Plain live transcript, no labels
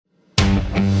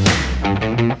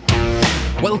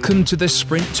Welcome to the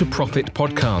Sprint to Profit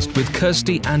podcast with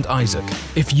Kirsty and Isaac.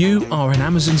 If you are an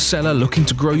Amazon seller looking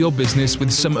to grow your business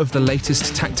with some of the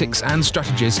latest tactics and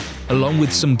strategies, along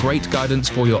with some great guidance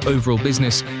for your overall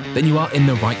business, then you are in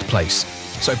the right place.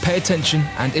 So pay attention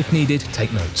and, if needed,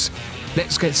 take notes.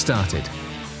 Let's get started.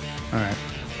 All right.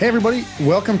 Hey, everybody.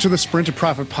 Welcome to the Sprint to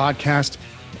Profit podcast.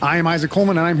 I am Isaac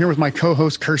Coleman, and I'm here with my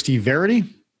co-host, Kirsty Verity.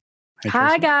 Hey, Hi,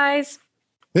 Kirsty. guys.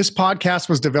 This podcast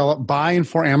was developed by and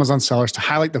for Amazon sellers to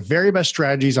highlight the very best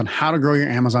strategies on how to grow your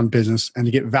Amazon business and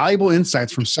to get valuable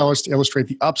insights from sellers to illustrate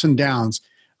the ups and downs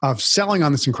of selling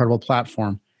on this incredible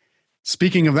platform.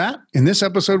 Speaking of that, in this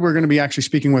episode, we're going to be actually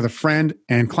speaking with a friend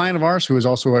and client of ours who is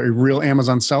also a real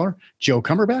Amazon seller, Joe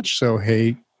Cumberbatch. So,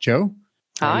 hey, Joe.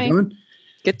 Hi. How are you doing?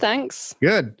 Good, thanks.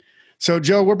 Good. So,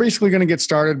 Joe, we're basically going to get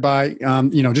started by,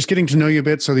 just getting to know you a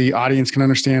bit so the audience can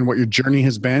understand what your journey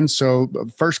has been. So, the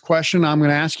first question I'm going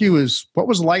to ask you is, what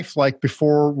was life like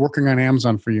before working on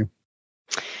Amazon for you?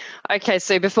 Okay,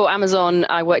 so before Amazon,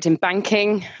 I worked in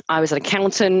banking. I was an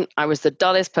accountant. I was the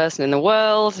dullest person in the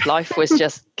world. Life was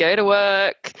just go to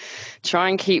work, try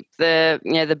and keep the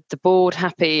board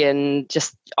happy, and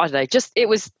it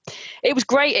was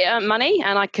great. It earned money,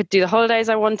 and I could do the holidays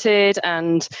I wanted,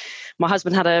 and my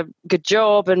husband had a good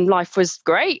job, and life was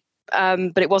great.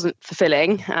 But it wasn't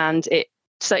fulfilling, and it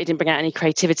certainly didn't bring out any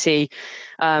creativity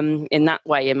in that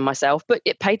way in myself. But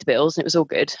it paid the bills, and it was all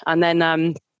good. And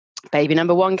then baby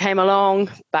number one came along.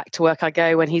 Back to work I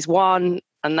go when he's one,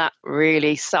 and that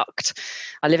really sucked.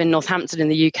 I live in Northampton in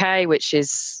the UK, which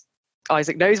is,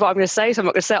 Isaac knows what I'm going to say, so I'm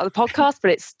not going to say it on the podcast,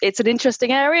 but it's an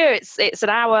interesting area. It's an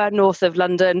hour north of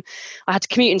London. I had to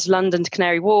commute into London to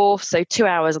Canary Wharf, so 2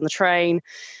 hours on the train.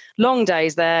 Long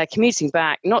days there, commuting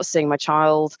back, not seeing my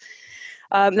child.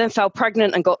 Then fell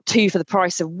pregnant and got 2 for the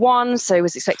price of 1, so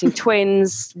was expecting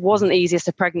twins. Wasn't the easiest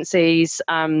of pregnancies.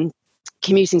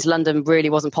 Commuting to London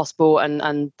really wasn't possible,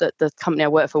 and the company I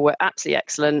worked for were absolutely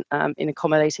excellent in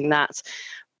accommodating that.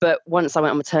 But once I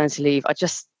went on maternity leave, I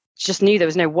just knew there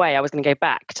was no way I was going to go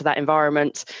back to that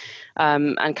environment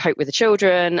and cope with the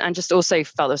children, and just also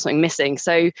felt there was something missing.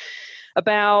 So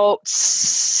about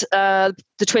the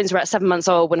twins were at 7 months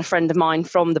old when a friend of mine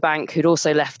from the bank, who'd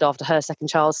also left after her second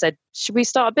child, said, should we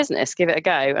start a business, give it a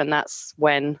go? And that's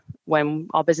when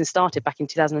our business started back in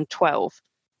 2012.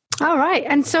 All right.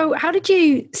 And so how did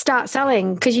you start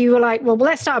selling? Because you were like, well,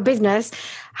 let's start a business.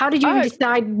 How did you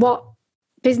decide what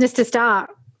business to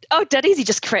start? Oh, dead easy.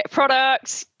 Just create a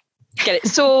product, get it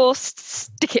sourced,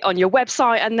 stick it on your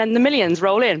website, and then the millions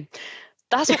roll in.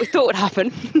 That's what we thought would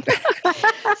happen.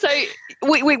 So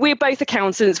we're both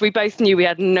accountants. We both knew we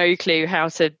had no clue how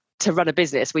to run a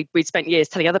business. We'd spent years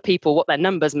telling other people what their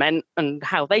numbers meant and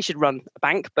how they should run a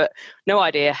bank, but no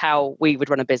idea how we would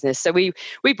run a business. So we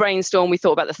brainstormed, we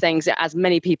thought about the things that, as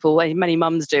many people, many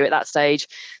mums do at that stage,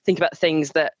 think about the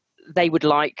things that they would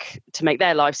like to make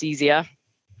their lives easier.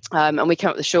 And we came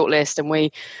up with a short list, and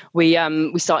we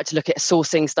started to look at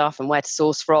sourcing stuff and where to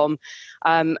source from.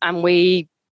 And we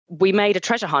made a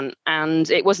treasure hunt, and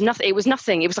it was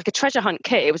nothing. It was like a treasure hunt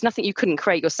kit. It was nothing you couldn't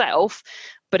create yourself,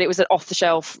 but it was an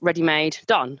off-the-shelf, ready-made,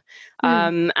 done.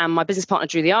 And my business partner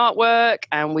drew the artwork,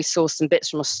 and we sourced some bits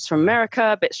from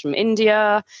America, bits from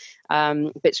India,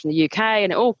 bits from the UK,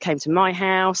 and it all came to my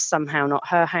house, somehow not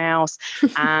her house.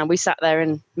 And we sat there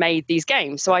and made these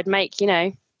games. So I'd make,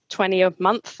 20 a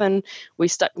month, and we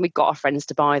got our friends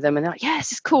to buy them, and they're like, yeah,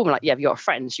 this is cool. We're like, yeah, if you're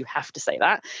friends, you have to say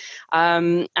that.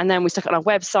 And then we stuck it on our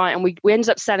website, and we ended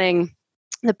up selling.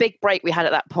 The big break we had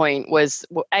at that point was,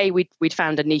 we'd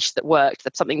found a niche that worked,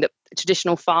 that's something that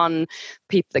traditional fun,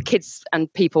 the kids and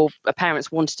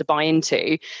parents wanted to buy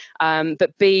into.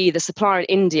 But B, the supplier in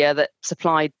India that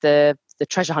supplied the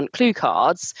treasure hunt clue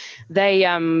cards,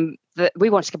 we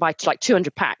wanted to buy like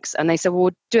 200 packs, and they said, well,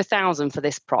 we'll do 1,000 for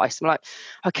this price. And we're like,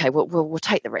 okay, we'll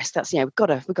take the risk. That's, we've got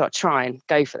to try and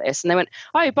go for this. And they went,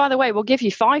 oh, by the way, we'll give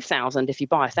you 5,000 if you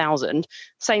buy 1,000,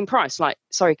 same price. I'm like,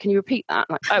 sorry, can you repeat that?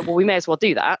 I'm like, oh, well, we may as well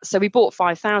do that. So we bought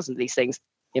 5,000 of these things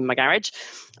in my garage.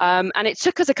 And it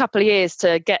took us a couple of years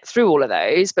to get through all of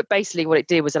those. But basically what it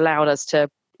did was allowed us to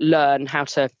learn how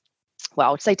to, well,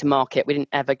 I would say to market. We didn't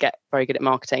ever get very good at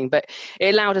marketing, but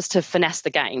it allowed us to finesse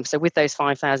the game. So with those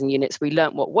 5,000 units, we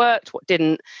learnt what worked, what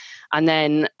didn't. And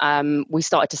then we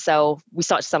started to sell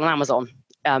on Amazon.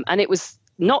 And it was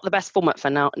not the best format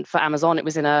for Amazon. It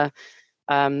was in a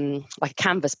like a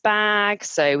canvas bag,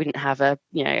 so we didn't have a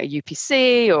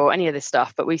UPC or any of this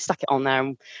stuff, but we stuck it on there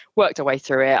and worked our way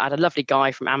through it. I had a lovely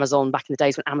guy from Amazon back in the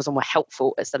days when Amazon were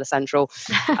helpful at Seller Central,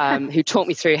 who taught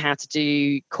me through how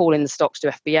to call in the stock to do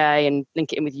FBA and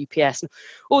link it in with UPS and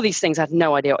all these things. I had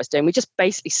no idea what I was doing. We just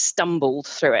basically stumbled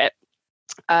through it.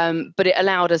 But it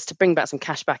allowed us to bring back some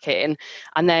cash back in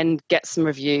and then get some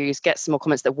reviews, get some more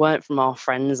comments that weren't from our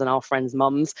friends and our friends'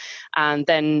 mums, and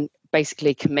then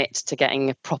basically commit to getting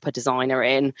a proper designer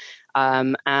in.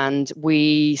 And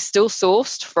we still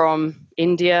sourced from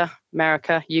India,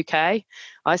 America, UK.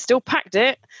 I still packed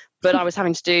it, but I was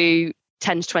having to do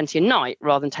 10 to 20 a night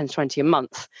rather than 10 to 20 a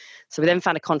month. So we then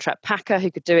found a contract packer who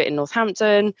could do it in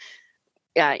Northampton.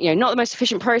 Not the most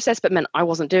efficient process, but meant I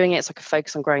wasn't doing it, so I could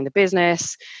focus on growing the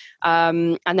business.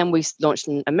 And then we launched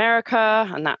in America,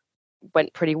 and that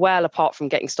went pretty well, apart from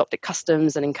getting stopped at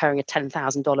customs and incurring a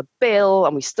 $10,000 bill.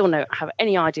 And we still don't have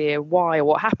any idea why or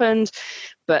what happened.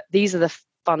 But these are the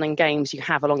fun and games you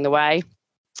have along the way.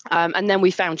 And then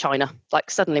we found China.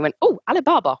 Like suddenly went, oh,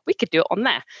 Alibaba, we could do it on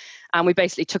there. And we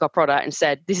basically took our product and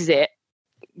said, this is it.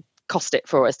 Cost it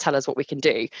for us, tell us what we can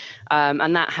do.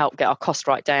 And that helped get our cost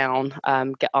right down,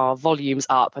 get our volumes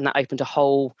up, and that opened a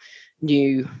whole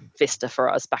new vista for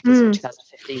us back in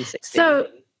 2015, 16.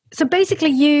 So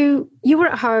basically you were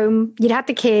at home, you'd had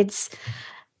the kids,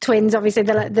 twins, obviously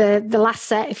the last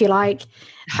set, if you like.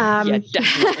 Yeah,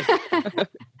 definitely.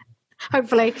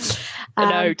 Hopefully.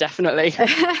 No, definitely.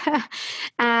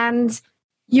 And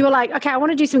you were like, okay, I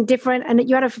want to do something different. And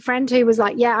you had a friend who was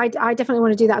like, yeah, I definitely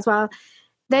want to do that as well.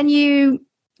 Then you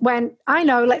went, I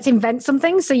know, let's invent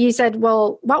something. So you said,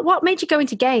 well, what made you go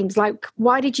into games? Like,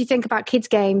 why did you think about kids'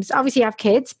 games? Obviously you have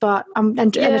kids, but and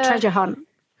a treasure hunt.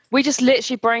 We just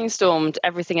literally brainstormed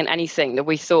everything and anything that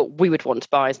we thought we would want to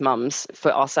buy as mums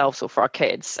for ourselves or for our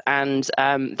kids. And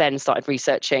then started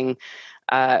researching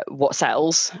what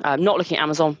sells, not looking at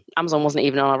Amazon. Amazon wasn't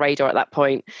even on our radar at that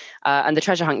point. And the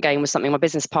treasure hunt game was something my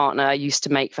business partner used to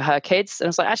make for her kids. And I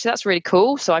was like, actually, that's really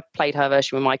cool. So I played her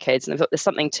version with my kids, and I thought there's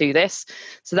something to this.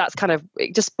 So that's kind of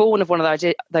just born of one of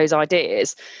those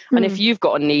ideas. And if you've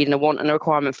got a need and a want and a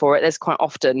requirement for it, there's quite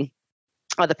often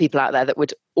other people out there that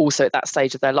would also at that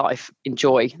stage of their life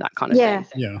enjoy that kind of thing.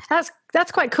 Yeah.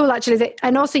 That's quite cool, actually.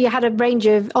 And also you had a range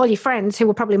of all your friends who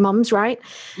were probably mums, right?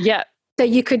 Yeah. So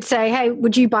you could say, hey,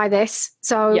 would you buy this?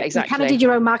 So yeah, exactly. You kind of did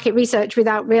your own market research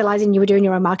without realizing you were doing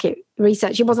your own market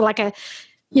research. It wasn't like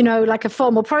a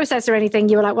formal process or anything.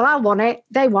 You were like, well, I want it.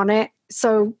 They want it.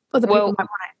 So other people might want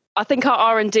it. I think our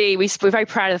R&D, we're very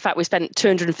proud of the fact we spent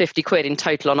 250 quid in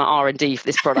total on our R&D for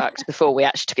this product before we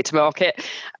actually took it to market.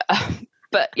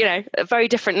 But, very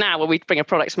different now when we bring a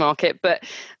product to market. But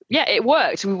yeah, it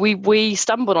worked. We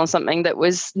stumbled on something that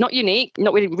was not unique.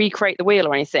 We didn't recreate the wheel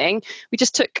or anything. We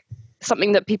just took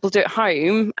something that people do at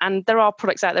home, and there are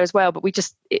products out there as well, but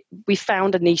we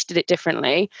found a niche, did it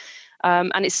differently.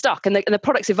 And it's stuck. And the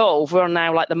products evolve. We're on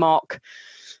now like the Mark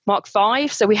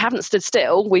 5. So we haven't stood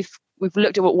still. We've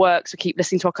looked at what works. We keep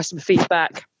listening to our customer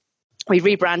feedback. We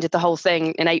rebranded the whole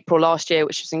thing in April last year,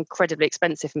 which was an incredibly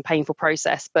expensive and painful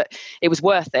process, but it was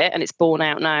worth it. And it's borne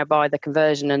out now by the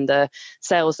conversion and the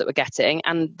sales that we're getting,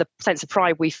 and the sense of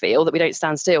pride we feel that we don't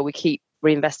stand still. We keep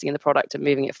reinvesting in the product and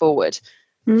moving it forward.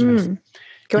 Correct.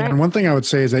 And one thing I would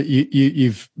say is that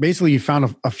you've basically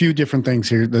found a few different things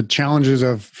here. The challenges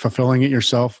of fulfilling it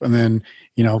yourself, and then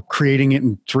creating it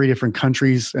in 3 different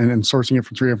countries and sourcing it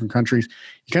from 3 different countries.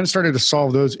 You kind of started to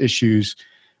solve those issues.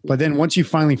 But then once you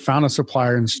finally found a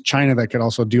supplier in China that could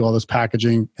also do all this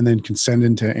packaging and then can send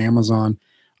into Amazon,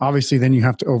 obviously then you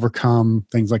have to overcome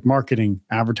things like marketing,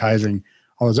 advertising,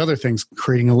 all those other things,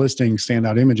 creating a listing,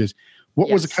 standout images.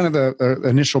 What was kind of the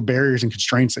initial barriers and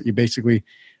constraints that you basically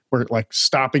were like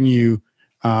stopping you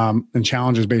and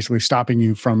challenges basically stopping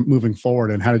you from moving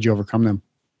forward, and how did you overcome them?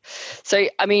 So,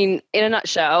 I mean, in a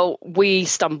nutshell, we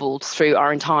stumbled through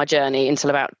our entire journey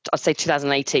until about, I'd say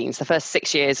 2018. So the first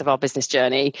 6 years of our business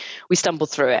journey, we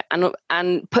stumbled through it,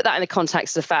 and put that in the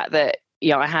context of the fact that,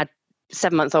 I had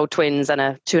 7-month-old twins and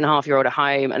a 2.5-year-old at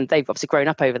home, and they've obviously grown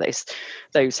up over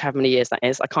those how many years that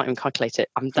is. I can't even calculate it.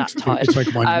 I'm that tired. It's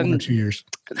like 1 or 2 years.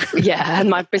 Yeah, and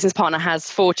my business partner has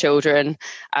 4 children.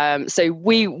 So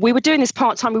we were doing this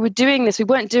part-time. We weren't doing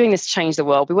this to change the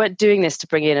world. We weren't doing this to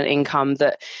bring in an income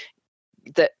that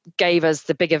gave us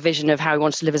the bigger vision of how we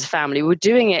wanted to live as a family. We were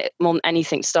doing it more than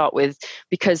anything to start with,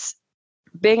 because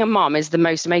being a mum is the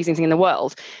most amazing thing in the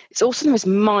world. It's also the most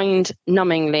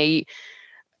mind-numbingly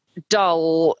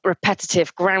dull,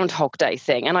 repetitive Groundhog Day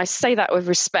thing. And I say that with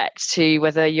respect to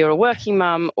whether you're a working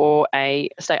mum or a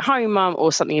stay-at-home mum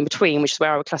or something in between, which is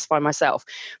where I would classify myself.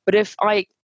 But if I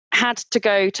had to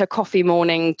go to a coffee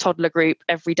morning toddler group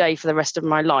every day for the rest of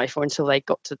my life, or until they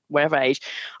got to whatever age,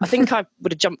 I think I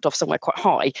would have jumped off somewhere quite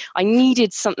high. I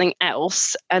needed something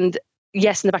else. And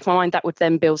yes, in the back of my mind, that would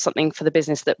then build something for the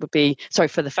business that would be,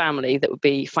 for the family, that would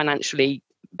be financially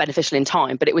beneficial in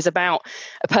time, but it was about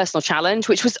a personal challenge,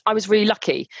 I was really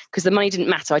lucky because the money didn't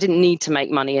matter. I didn't need to make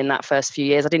money in that first few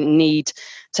years. I didn't need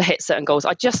to hit certain goals.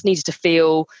 I just needed to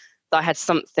feel that I had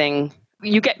something.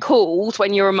 You get called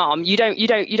when you're a mum. You don't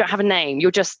have a name.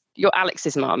 You're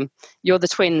Alex's mum. You're the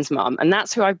twins' mum. And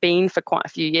that's who I've been for quite a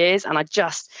few years. And I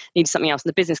just needed something else. And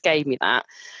the business gave me that.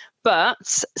 But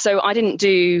so I didn't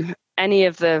do any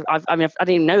of the, I didn't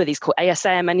even know these called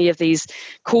ASM, any of these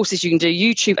courses you can do,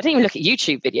 YouTube. I didn't even look at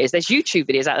YouTube videos. There's YouTube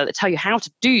videos out there that tell you how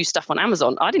to do stuff on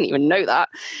Amazon. I didn't even know that.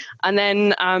 And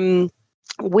then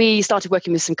we started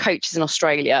working with some coaches in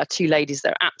Australia, 2 ladies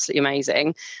that are absolutely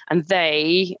amazing. And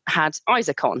they had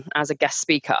Isaac on as a guest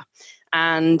speaker.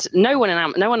 And no one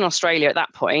in Australia at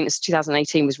that point, it's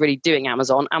 2018, was really doing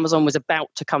Amazon. Amazon was about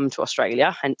to come to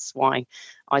Australia, hence why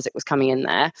Isaac was coming in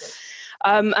there.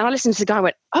 And I listened to the guy and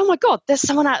went, oh my God, there's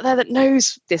someone out there that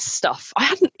knows this stuff. I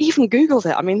hadn't even Googled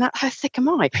it. I mean, how thick am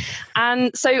I?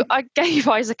 And so I gave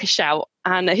Isaac a shout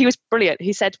and he was brilliant.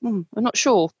 He said, I'm not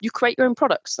sure. You create your own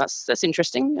products. That's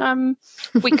interesting.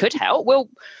 We could help. We're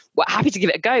happy to give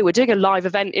it a go. We're doing a live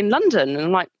event in London. And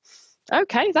I'm like,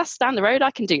 okay, that's down the road. I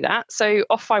can do that. So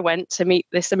off I went to meet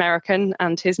this American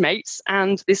and his mates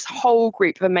and this whole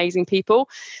group of amazing people.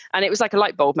 And it was like a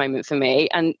light bulb moment for me.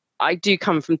 And I do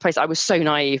come from a place I was so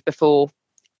naive before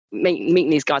meeting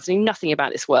these guys. I knew nothing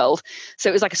about this world. So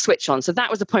it was like a switch on. So that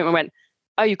was the point where I went,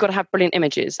 oh, you've got to have brilliant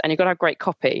images and you've got to have great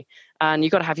copy and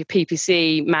you've got to have your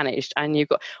PPC managed and you've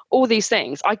got all these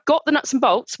things. I got the nuts and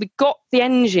bolts. We got the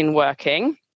engine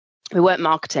working. We weren't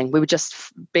marketing. We were just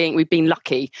we'd been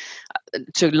lucky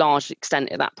to a large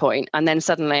extent at that point. And then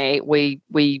suddenly we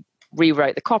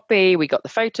rewrote the copy. We got the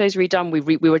photos redone.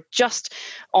 We were just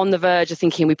on the verge of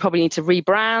thinking we probably need to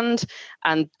rebrand.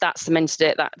 And that cemented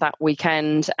it that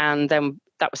weekend. And then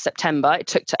that was September. It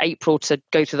took to April to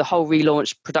go through the whole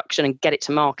relaunch production and get it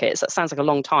to market. So that sounds like a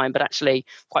long time, but actually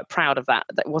quite proud of that.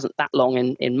 That wasn't that long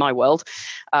in my world.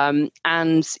 And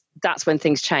that's when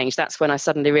things changed. That's when I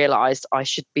suddenly realized I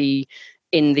should be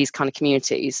in these kind of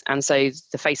communities. And so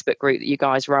the Facebook group that you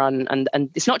guys run, and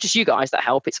it's not just you guys that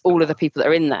help, it's all of the people that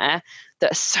are in there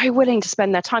that are so willing to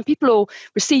spend their time. People will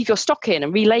receive your stock in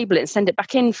and relabel it and send it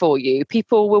back in for you.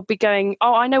 People will be going,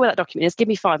 oh, I know where that document is, give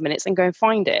me 5 minutes and go and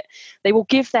find it. They will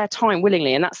give their time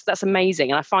willingly. And that's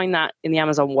amazing. And I find that in the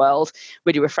Amazon world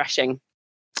really refreshing.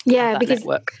 Yeah, because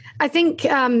network. I think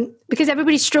because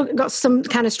everybody's got some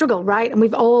kind of struggle, right? And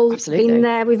we've all been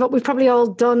there. We've probably all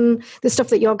done the stuff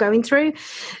that you're going through.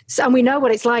 So, and we know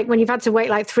what it's like when you've had to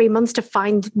wait like 3 months to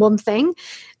find one thing.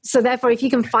 So therefore, if you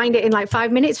can find it in like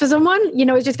 5 minutes for someone,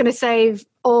 it's just going to save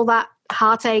all that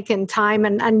heartache and time.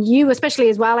 And you especially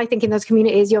as well, I think in those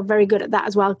communities, you're very good at that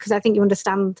as well, because I think you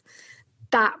understand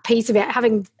that piece of it,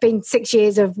 having been 6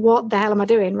 years of what the hell am I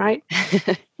doing, right?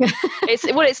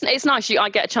 It's nice. I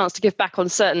get a chance to give back on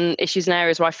certain issues and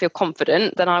areas where I feel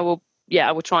confident. Then I will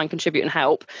try and contribute and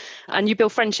help. And you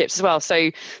build friendships as well. So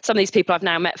some of these people I've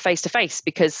now met face to face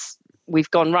because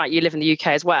we've gone, right, you live in the UK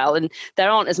as well. And there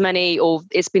aren't as many, or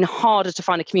it's been harder to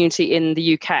find a community in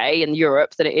the UK and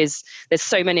Europe than it is. There's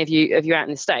so many of you out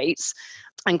in the States.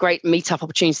 And great meetup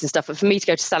opportunities and stuff. But for me to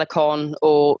go to Cellicon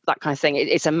or that kind of thing,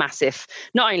 it's a massive,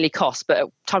 not only cost,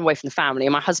 but time away from the family.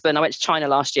 And my husband, I went to China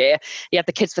last year. He had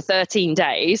the kids for 13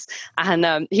 days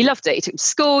and he loved it. He took them to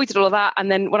school, he did all of that.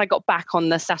 And then when I got back on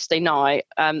the Saturday night,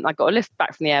 I got a lift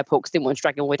back from the airport because I didn't want to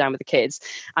drag them all the way down with the kids.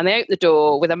 And they opened the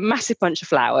door with a massive bunch of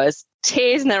flowers,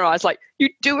 tears in their eyes, like, you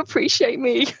do appreciate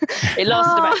me. It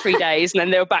lasted about 3 days and then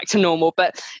they were back to normal.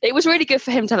 But it was really good for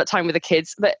him to have that time with the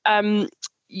kids. But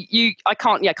I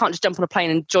can't just jump on a plane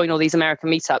and join all these American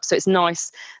meetups. So it's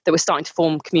nice that we're starting to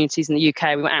form communities in the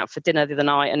UK. We went out for dinner the other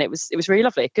night and it was really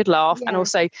lovely. Good laugh. Yeah. And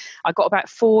also I got about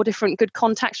 4 different good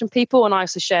contacts from people and I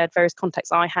also shared various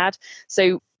contacts I had.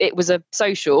 So it was a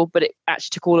social, but it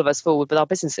actually took all of us forward with our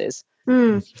businesses.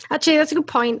 Actually, that's a good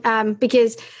point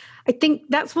because I think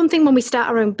that's one thing when we start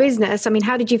our own business. I mean,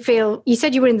 how did you feel? You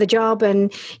said you were in the job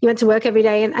and you went to work every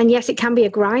day. And yes, it can be a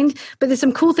grind, but there's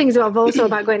some cool things also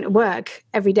about going to work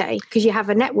every day because you have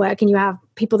a network and you have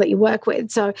people that you work with.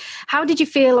 So how did you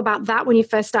feel about that when you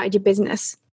first started your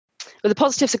business? Well, the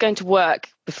positives of going to work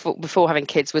before having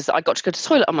kids was that I got to go to the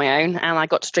toilet on my own and I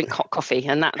got to drink hot coffee,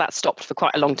 and that stopped for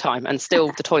quite a long time. And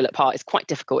still the toilet part is quite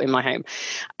difficult in my home,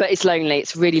 but it's lonely.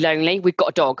 It's really lonely. We've got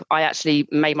a dog. I actually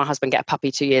made my husband get a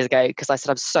puppy 2 years ago because I said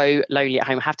I'm so lonely at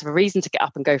home. I have to have a reason to get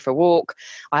up and go for a walk.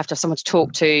 I have to have someone to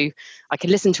talk to. I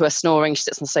can listen to her snoring. She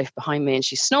sits on the sofa behind me and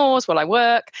she snores while I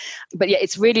work. But yeah,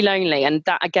 it's really lonely. And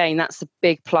that, again, that's the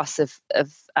big plus of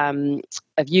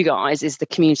you guys, is the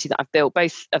community that I've built,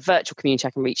 both a virtual community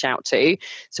I can reach out to,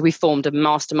 So we formed a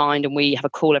mastermind and we have a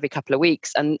call every couple of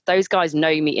weeks. And those guys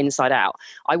know me inside out.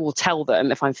 I will tell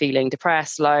them if I'm feeling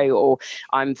depressed, low, or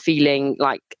I'm feeling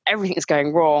like everything is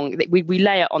going wrong. We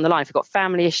lay it on the line. If we've got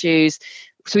family issues.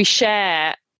 So we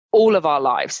share all of our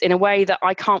lives in a way that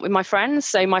I can't with my friends.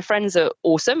 So my friends are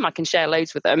awesome. I can share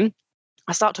loads with them.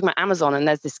 I start talking about Amazon and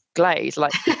there's this glaze,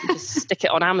 like you just stick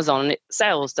it on Amazon and it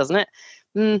sells, doesn't it?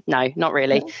 No, not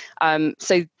really.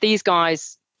 So these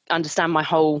guys understand my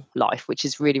whole life, which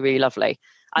is really, really lovely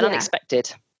and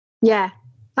unexpected. Yeah,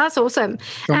 that's awesome.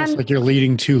 It's almost like you're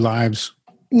leading two lives.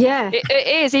 Yeah. It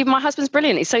is. Even my husband's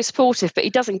brilliant. He's so supportive, but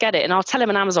he doesn't get it. And I'll tell him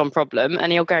an Amazon problem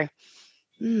and he'll go,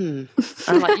 And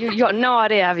I'm like, you got no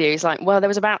idea, have you? He's like, well, there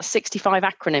was about 65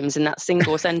 acronyms in that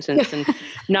single sentence. And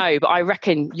no, but I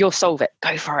reckon you'll solve it.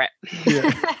 Go for it. Yeah.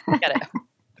 Get it.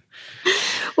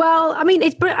 Well, I mean,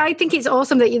 I think it's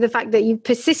awesome that the fact that you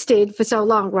persisted for so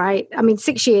long, right? I mean,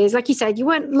 6 years, like you said, you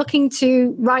weren't looking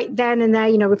to right then and there,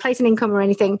 replace an income or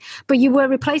anything, but you were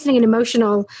replacing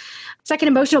it's like an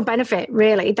emotional benefit,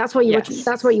 really. That's what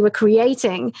you were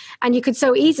creating. And you could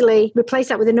so easily replace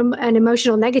that with an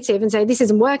emotional negative and say, this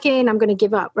isn't working, I'm going to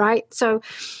give up, right? So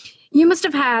you must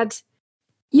have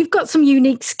you've got some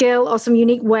unique skill or some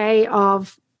unique way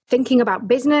of thinking about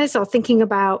business or thinking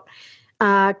about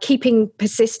keeping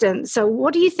persistent. So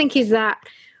what do you think is that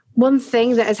one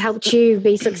thing that has helped you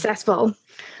be successful?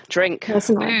 Drink,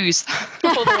 personally? Booze,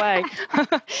 all the way.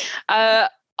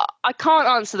 I can't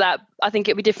answer that. I think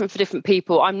it'd be different for different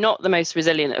people. I'm not the most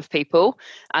resilient of people.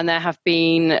 And there have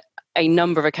been a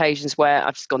number of occasions where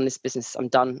I've just gone, this business, I'm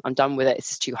done with it. It's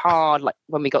just too hard. Like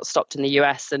when we got stopped in the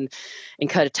US and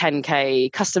incurred a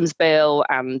 10K customs bill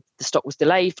and the stock was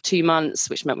delayed for 2 months,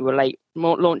 which meant we were late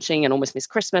launching and almost missed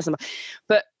Christmas.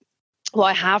 But what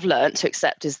I have learned to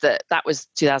accept is that was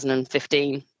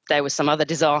 2015. There was some other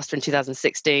disaster in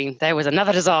 2016. There was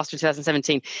another disaster in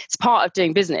 2017. It's part of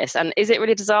doing business. And is it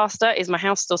really a disaster? Is my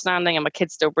house still standing and my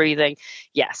kids still breathing?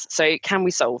 Yes. So can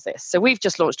we solve this? So we've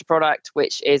just launched a product,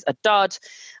 which is a dud.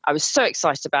 I was so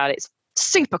excited about it. It's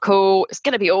super cool. It's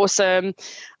going to be awesome.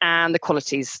 And the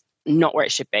quality's not where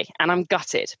it should be. And I'm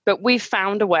gutted. But we've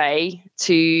found a way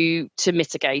to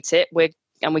mitigate it.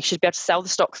 And we should be able to sell the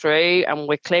stock through, and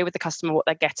we're clear with the customer what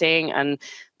they're getting, and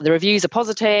the reviews are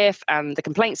positive and the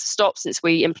complaints have stopped since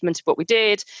we implemented what we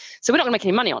did. So we're not going to make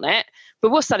any money on it,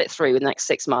 but we'll sell it through in the next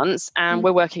 6 months. And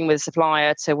we're working with a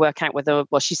supplier to work out whether,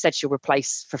 well, she said she'll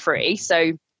replace for free.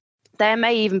 So there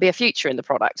may even be a future in the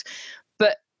product.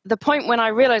 But the point when I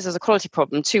realized there's a quality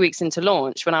problem 2 weeks into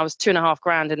launch, when I was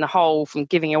 $2,500 in the hole from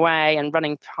giving away and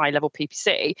running high level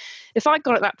PPC, if I'd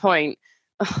gone at that point,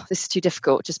 this is too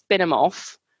difficult, just bin them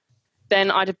off,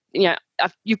 then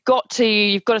you've got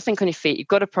to think on your feet. You've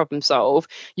got to problem solve.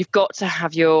 You've got to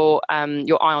have your eye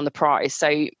on the prize.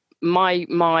 So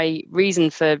my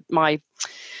reason for my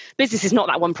business is not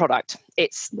that one product.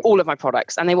 It's all of my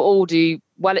products, and they will all do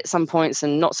well at some points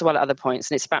and not so well at other points.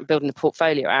 And it's about building the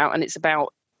portfolio out, and it's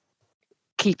about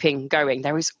keeping going.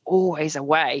 There is always a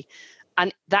way.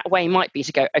 And that way might be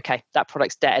to go, okay, that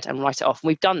product's dead, and write it off. And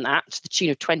we've done that to the tune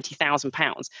of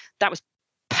 £20,000. That was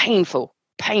painful.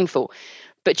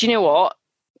 But do you know what?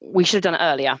 We should have done it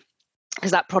earlier,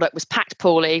 because that product was packed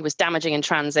poorly, was damaging in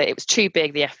transit. It was too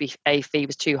big. The FBA fee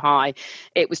was too high.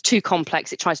 It was too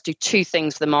complex. It tried to do two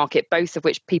things for the market, both of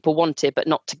which people wanted, but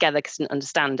not together because they didn't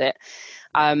understand it.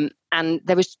 And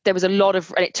there was a lot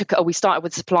of, and it took, we started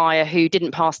with a supplier who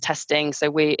didn't pass testing. So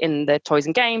we're in the toys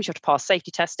and games, you have to pass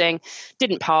safety testing,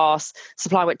 didn't pass.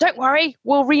 Supplier went, don't worry,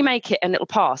 we'll remake it and it'll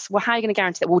pass. Well, how are you going to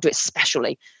guarantee that? We'll do it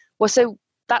specially. Well, so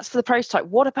that's for the prototype.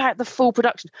 What about the full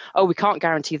production? Oh, we can't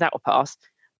guarantee that will pass.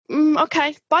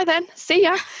 Okay, bye then. See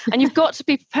ya. And you've got to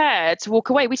be prepared to walk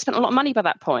away. We spent a lot of money by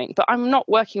that point, but I'm not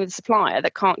working with a supplier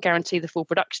that can't guarantee the full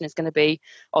production is going to be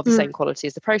of the same quality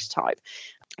as the prototype.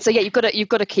 So yeah, you've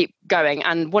got to keep going.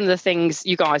 And one of the things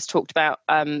you guys talked about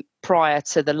prior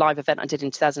to the live event I did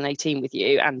in 2018 with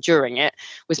you and during it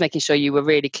was making sure you were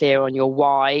really clear on your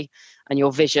why and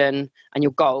your vision and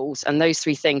your goals. And those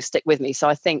three things stick with me. So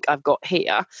I think I've got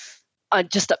here, I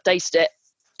just updated it.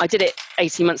 I did it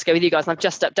 18 months ago with you guys, and I've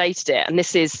just updated it. And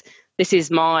this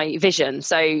is my vision.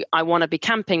 So I want to be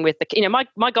camping with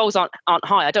my goals aren't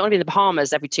high. I don't want to be in the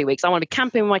Bahamas every 2 weeks. I want to be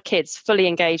camping with my kids, fully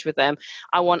engaged with them.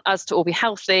 I want us to all be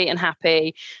healthy and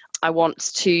happy. I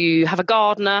want to have a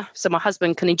gardener so my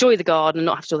husband can enjoy the garden and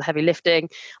not have to do all the heavy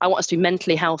lifting. I want us to be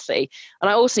mentally healthy.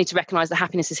 And I also need to recognize that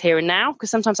happiness is here and now,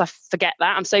 because sometimes I forget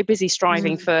that. I'm so busy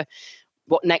striving for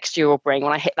what next year will bring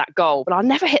when I hit that goal, but I'll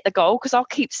never hit the goal because I'll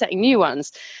keep setting new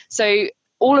ones. So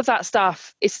all of that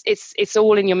stuff, it's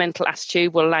all in your mental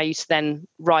attitude, will allow you to then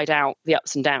ride out the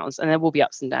ups and downs, and there will be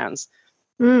ups and downs.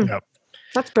 Yep.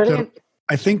 That's brilliant. So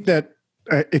I think that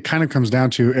it kind of comes down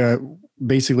to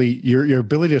basically your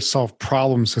ability to solve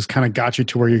problems has kind of got you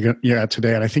to where you're at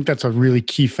today. And I think that's a really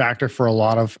key factor for a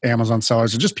lot of Amazon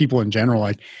sellers and just people in general.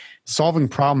 Like solving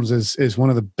problems is one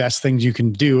of the best things you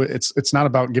can do. It's not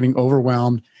about getting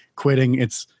overwhelmed, quitting.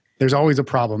 There's always a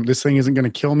problem. This thing isn't going to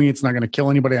kill me. It's not going to kill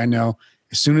anybody I know.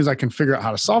 As soon as I can figure out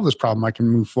how to solve this problem, I can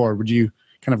move forward. Would you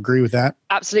kind of agree with that?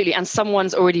 Absolutely. And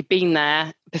someone's already been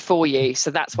there before you.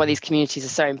 So that's why these communities are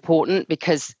so important,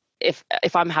 because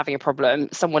if I'm having a problem,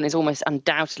 someone has almost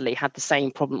undoubtedly had the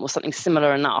same problem or something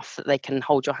similar enough that they can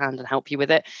hold your hand and help you with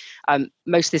it.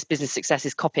 Most of this business success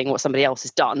is copying what somebody else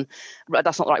has done.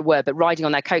 That's not the right word, but riding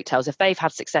on their coattails. If they've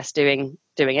had success doing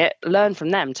it, learn from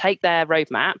them, take their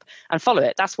roadmap and follow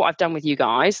it. That's what I've done with you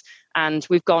guys. And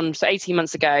we've gone, so 18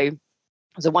 months ago,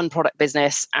 it was a one product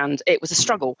business and it was a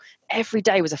struggle. Every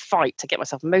day was a fight to get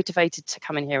myself motivated to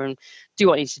come in here and do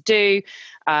what I needed to do.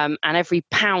 And every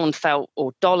pound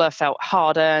or dollar felt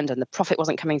hard earned and the profit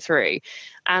wasn't coming through.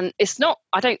 And it's not,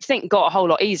 I don't think, got a whole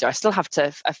lot easier. I still have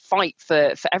to fight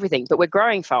for everything, but we're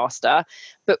growing faster.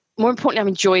 But more importantly, I'm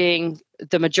enjoying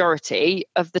the majority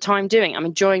of the time doing it. I'm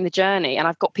enjoying the journey and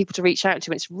I've got people to reach out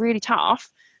to. And it's really tough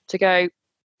to go,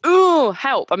 oh,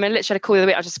 help. I mean, literally, I called the other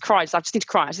week. I just cried. So I just need to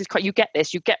cry. I just need to cry. You get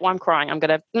this. You get why I'm crying. I'm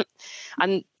going to,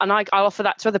 and I offer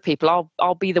that to other people.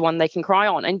 I'll be the one they can cry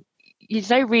on. And there's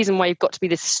no reason why you've got to be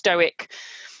this stoic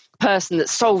person that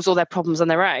solves all their problems on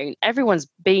their own. Everyone's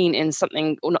been in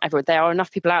something, or not everyone, there are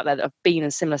enough people out there that have been in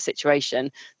a similar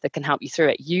situation that can help you through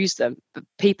it. Use them. But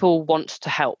people want to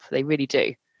help. They really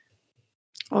do.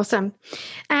 Awesome.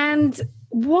 And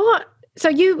so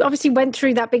you obviously went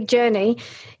through that big journey.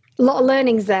 A lot of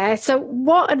learnings there. So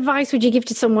what advice would you give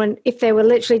to someone if they were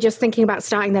literally just thinking about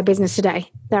starting their business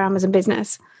today, their Amazon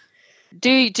business?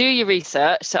 Do your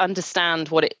research to understand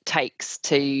what it takes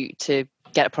to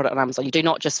get a product on Amazon. You do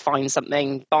not just find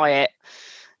something, buy it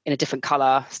in a different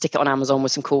color, stick it on Amazon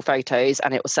with some cool photos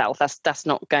and it will sell. That's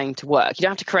not going to work. You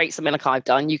don't have to create something like I've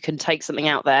done. You can take something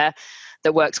out there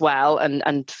that works well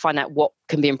and find out what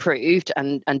can be improved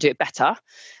and do it better.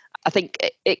 I think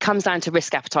it comes down to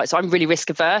risk appetite. So I'm really risk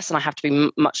averse and I have to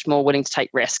be much more willing to take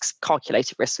risks,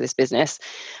 calculated risks for this business.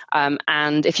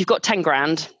 And if you've got 10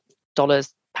 grand,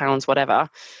 dollars, pounds, whatever,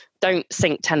 don't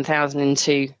sink 10,000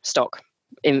 into stock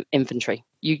in inventory.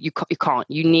 You can't.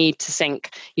 You need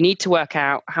to work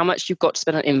out how much you've got to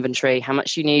spend on inventory, how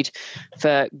much you need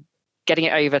for getting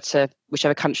it over to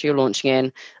whichever country you're launching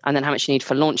in, and then how much you need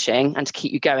for launching and to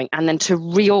keep you going, and then to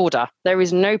reorder. There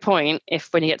is no point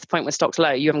if when you get to the point where stock's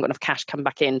low, you haven't got enough cash come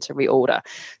back in to reorder.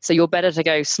 So you're better to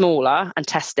go smaller and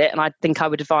test it. And I think I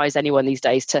would advise anyone these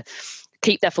days to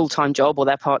keep their full-time job or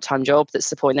their part-time job that's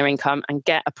supporting their income and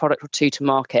get a product or two to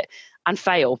market and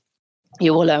fail.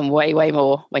 You will learn way, way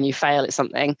more when you fail at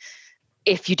something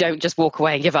if you don't just walk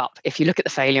away and give up. If you look at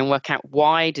the failure and work out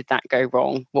why did that go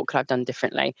wrong, what could I have done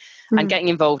differently, and getting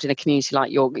involved in a community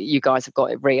like you guys have got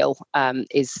it real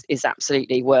is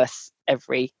absolutely worth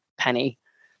every penny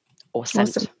or cent.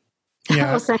 Awesome.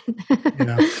 Yeah.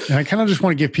 Yeah. And I kind of just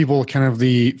want to give people kind of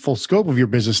the full scope of your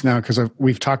business now, because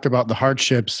we've talked about the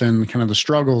hardships and kind of the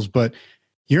struggles, but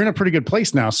you're in a pretty good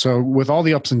place now. So with all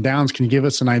the ups and downs, can you give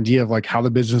us an idea of like how the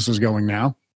business is going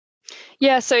now?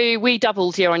 Yeah, so we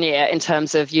doubled year on year in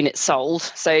terms of units sold.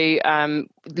 So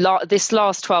this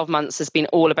last 12 months has been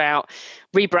all about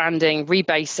rebranding,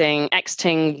 rebasing,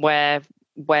 exiting where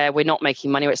we're not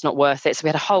making money or it's not worth it. So we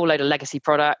had a whole load of legacy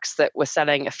products that were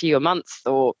selling a few a month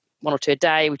or one or two a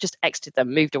day. We've just exited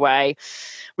them, moved away,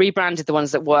 rebranded the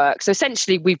ones that work. So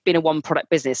essentially, we've been a one product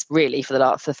business really for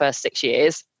the first 6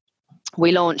 years.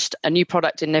 We launched a new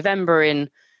product in November in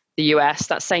the US,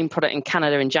 that same product in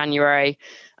Canada in January,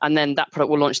 and then that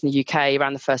product will launch in the UK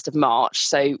around the 1st of March.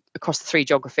 So across the 3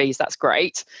 geographies, that's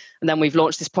great. And then we've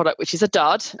launched this product, which is a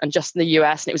dud, and just in the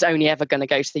US, and it was only ever going to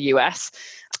go to the US.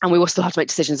 And we will still have to make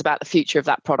decisions about the future of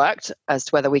that product as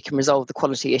to whether we can resolve the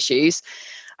quality issues.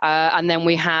 And then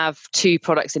we have 2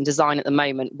 products in design at the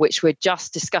moment, which we're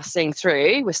just discussing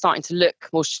through. We're starting to look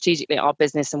more strategically at our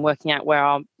business and working out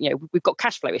where we've got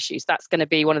cash flow issues. That's going to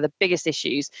be one of the biggest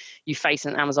issues you face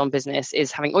in an Amazon business,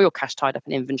 is having all your cash tied up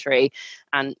in inventory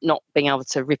and not being able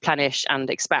to replenish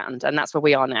and expand. And that's where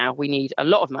we are now. We need a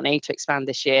lot of money to expand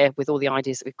this year with all the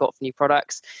ideas that we've got for new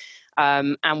products.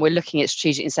 And we're looking at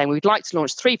strategic and saying we'd like to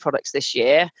launch 3 products this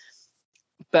year.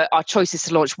 But our choice is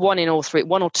to launch one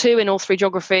or two in all 3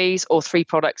 geographies, or 3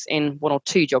 products in 1 or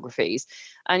 2 geographies.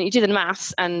 And you do the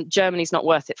maths, and Germany's not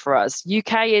worth it for us.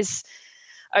 UK is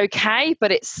okay,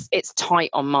 but it's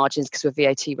tight on margins because we're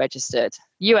VAT registered.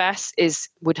 US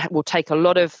will take a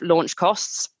lot of launch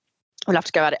costs We'll have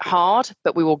to go at it hard,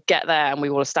 but we will get there and we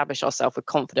will establish ourselves with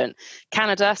confidence.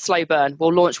 Canada, slow burn.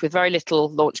 We'll launch with very little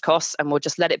launch costs and we'll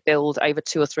just let it build over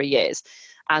 2 or 3 years.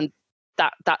 And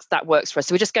that works for us.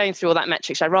 So we're just going through all that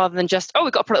metrics rather than just,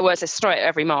 we've got a product that works, let's throw it at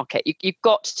every market. You've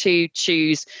got to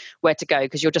choose where to go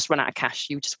because you'll just run out of cash.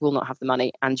 You just will not have the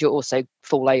money, and you'll also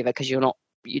fall over because you're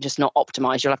just not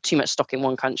optimized. You'll have too much stock in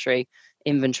one country,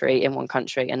 inventory in one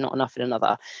country, and not enough in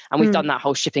another. And we've done that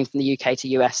whole shipping from the UK to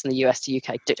US and the US to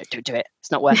UK. Do it. It's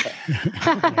not worth it.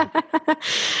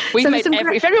 We've made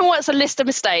if anyone wants a list of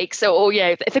mistakes,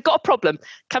 if they've got a problem,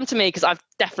 come to me because I've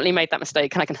definitely made that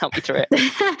mistake and I can help you through it.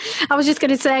 I was just going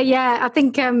to say, I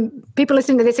think people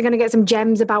listening to this are going to get some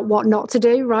gems about what not to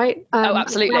do, right?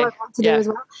 Absolutely. What to do as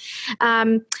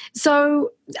well. So,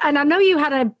 and I know you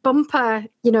had a bumper,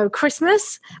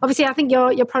 Christmas. Obviously, I think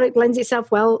your product lends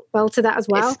itself well to that as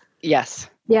well. Yes.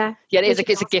 Yeah. Yeah, it's a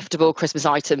giftable Christmas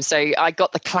item. So I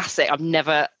got the classic. I've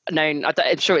never known,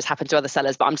 I'm sure it's happened to other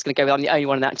sellers, but I'm just going to go with, I'm the only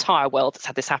one in that entire world that's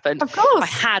had this happen. Of course. I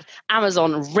had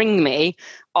Amazon ring me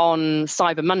on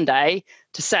Cyber Monday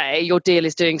to say, your deal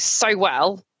is doing so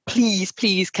well. Please,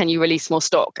 can you release more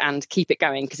stock and keep it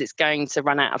going? Because it's going to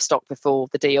run out of stock before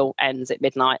the deal ends at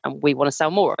midnight and we want to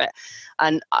sell more of it.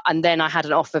 And then I had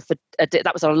an offer for,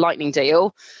 that was on a lightning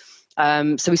deal.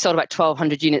 So we sold about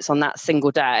 1,200 units on that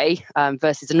single day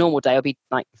versus a normal day will be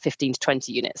like 15 to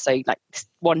 20 units. So like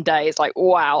one day it's like,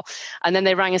 wow. And then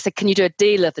they rang and said, can you do a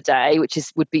deal of the day, which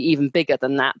would be even bigger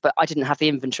than that? But I didn't have the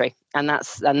inventory. And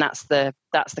that's the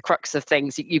crux of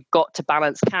things. You've got to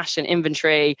balance cash and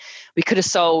inventory. We could have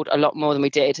sold a lot more than we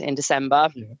did in December.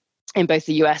 Yeah. In both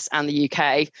the US and the UK.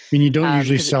 I mean, you don't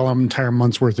usually sell an entire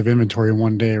month's worth of inventory in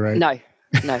one day, right?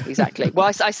 No, exactly. Well,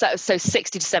 I so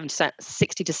 60 to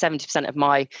 70% of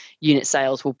my unit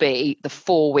sales will be the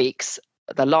 4 weeks,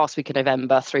 the last week of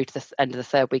November through to the end of the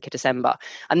third week of December,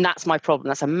 and that's my problem.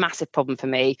 That's a massive problem for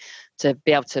me to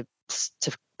be able to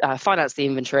finance the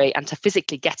inventory and to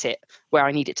physically get it where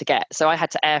I need it to get. So I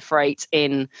had to air freight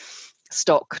in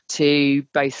stock to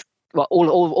both,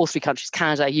 all 3 countries,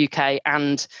 Canada, UK,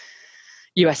 and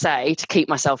USA, to keep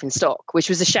myself in stock, which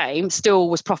was a shame. Still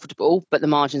was profitable, but the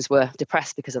margins were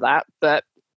depressed because of that. But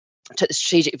I took the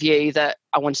strategic view that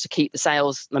I wanted to keep the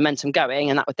sales momentum going,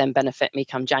 and that would then benefit me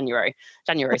come January.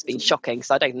 January has been shocking,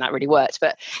 so I don't think that really worked,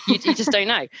 but you just don't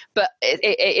know. But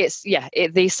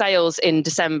the sales in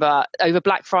December over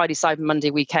Black Friday, Cyber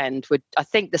Monday weekend I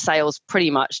think the sales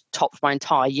pretty much topped my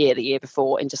entire year the year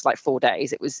before in just like 4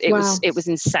 days. It was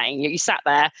insane. You sat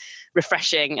there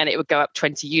refreshing and it would go up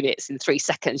 20 units in 3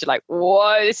 seconds. You're like,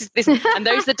 whoa, this is and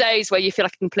those are the days where you feel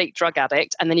like a complete drug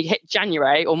addict, and then you hit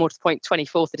January, or more to the point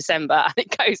 24th of December, and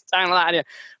it goes down like that. And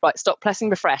right, stop pressing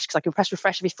refresh, because I can press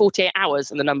refresh every 48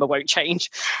 hours and the number won't change.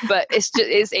 But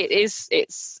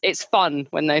it's fun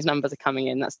when those numbers are coming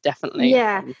in. That's definitely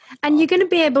fun. And you're going to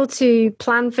be able to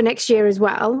plan for next year as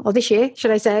well, or this year,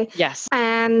 should I say? Yes.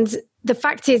 And the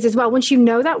fact is as well, once you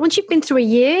know that, once you've been through a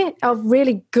year of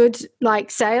really good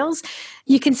sales,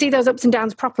 you can see those ups and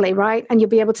downs properly, right? And you'll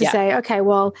be able to say, okay,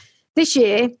 well, this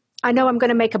year I know I'm going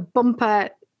to make a bumper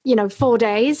 4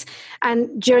 days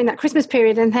and during that Christmas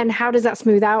period, and then how does that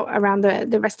smooth out around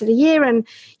the rest of the year? And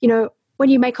when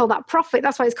you make all that profit,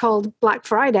 that's why it's called Black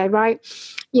Friday, right?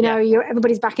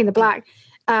 Everybody's back in the black.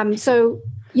 So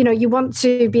you want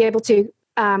to be able to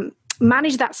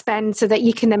manage that spend so that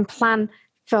you can then plan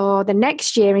for the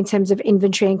next year in terms of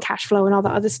inventory and cash flow and all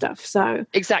that other stuff. So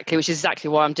exactly, which is exactly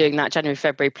why I'm doing that January,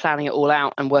 February, planning it all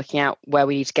out and working out where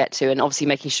we need to get to, and obviously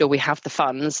making sure we have the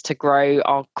funds to grow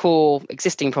our core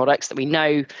existing products that we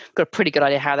know got a pretty good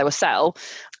idea how they will sell.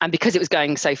 And because it was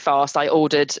going so fast, I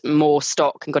ordered more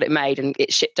stock and got it made, and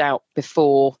it shipped out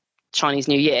before Chinese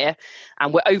New Year,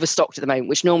 and we're overstocked at the moment,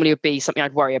 which normally would be something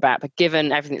I'd worry about. But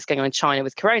given everything that's going on in China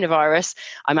with coronavirus,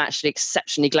 I'm actually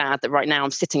exceptionally glad that right now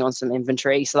I'm sitting on some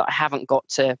inventory so that I haven't got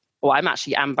to, well, I'm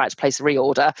about to place a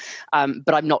reorder,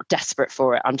 but I'm not desperate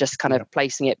for it. I'm just kind of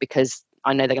placing it because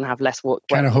I know they're going to have less work.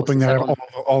 Kind of hoping that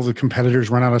all the competitors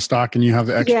run out of stock and you have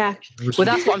the extra. Yeah. Well,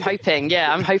 that's what I'm hoping.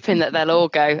 Yeah, I'm hoping that they'll all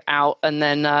go out, and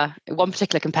then one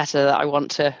particular competitor that I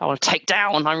want to take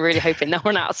down, I'm really hoping they'll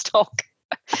run out of stock.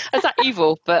 Is that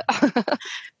evil? But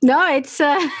no, it's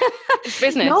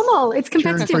business. Normal. It's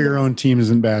competitive. Cheering for your own team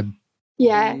isn't bad.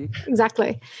 Yeah,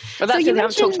 exactly. Well, that's the thing. I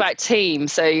haven't talked about team.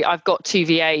 So I've got 2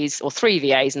 VAs or 3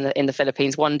 VAs in the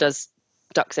Philippines. One does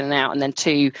ducks in and out, and then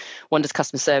 2, one does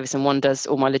customer service and one does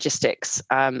all my logistics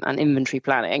and inventory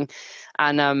planning.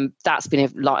 And that's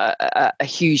been a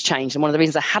huge change. And one of the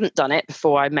reasons I hadn't done it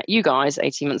before I met you guys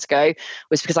 18 months ago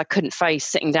was because I couldn't face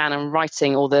sitting down and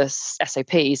writing all the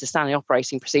SOPs, the standard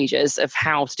operating procedures of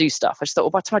how to do stuff. I just thought, well,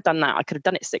 by the time I'd done that, I could have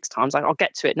done it 6 times. I'll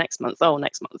get to it next month.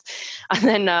 Next month. And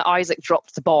then Isaac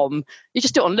dropped the bomb. You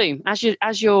just do it on Loom as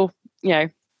you're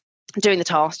doing the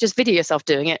task, just video yourself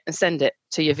doing it and send it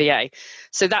to your VA.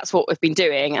 So that's what we've been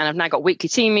doing. And I've now got weekly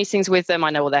team meetings with them. I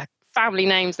know all their family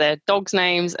names, their dogs'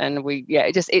 names, and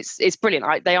it's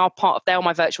brilliant. They're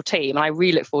my virtual team, and I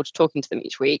really look forward to talking to them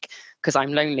each week because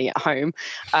I'm lonely at home.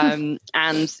 And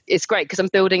it's great because I'm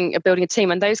building a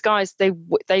team. And those guys, they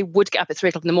would get up at 3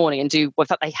 o'clock in the morning and do, well, in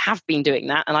fact, they have been doing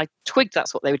that. And I twigged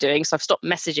that's what they were doing. So I've stopped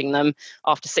messaging them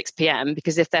after 6 p.m.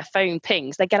 because if their phone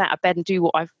pings, they get out of bed and do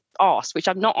what I've asked, which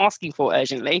I'm not asking for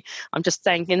urgently. I'm just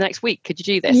saying in the next week, could you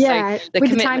do this? Yeah, so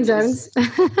with the time zones.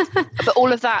 But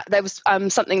all of that, there was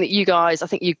something that I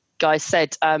think you guys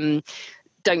said,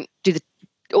 don't do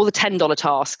all the $10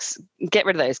 tasks. Get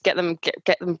rid of those. Get them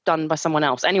done by someone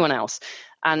else, anyone else.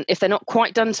 And if they're not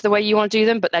quite done to the way you want to do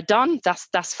them, but they're done,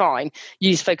 that's fine.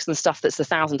 You just focus on the stuff that's the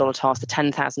 $1,000 task, the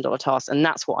 $10,000 task. And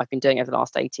that's what I've been doing over the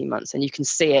last 18 months. And you can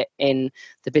see it in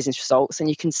the business results, and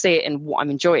you can see it in what I'm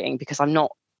enjoying because I'm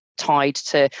not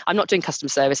doing customer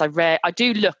service. I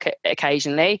do look at it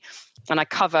occasionally, and I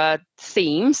cover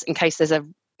themes in case there's a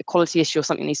quality issue or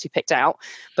something needs to be picked out,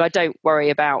 but I don't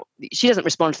worry about, she doesn't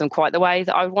respond to them quite the way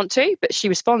that I would want to, but she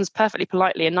responds perfectly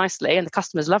politely and nicely, and the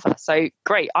customers love her. So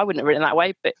great. I wouldn't have written it that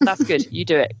way, but that's good. You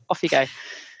do it. Off you go.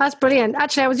 That's brilliant.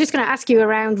 Actually, I was just going to ask you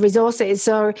around resources.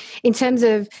 So in terms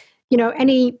of,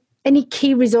 any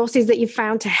key resources that you've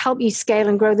found to help you scale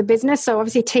and grow the business. So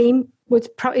obviously team is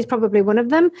probably one of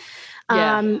them.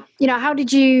 Yeah. How do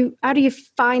you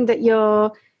find that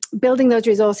you're building those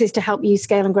resources to help you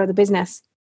scale and grow the business?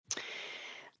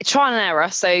 Trial and error.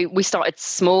 So we started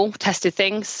small, tested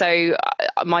things. So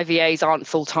my VAs aren't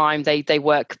full-time. They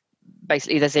work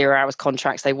basically, they're 0 hours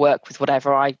contracts. They work with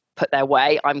whatever I put their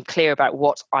way. I'm clear about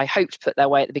what I hope to put their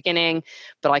way at the beginning,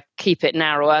 but I keep it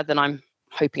narrower than I'm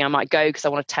hoping I might go because I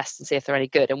want to test and see if they're any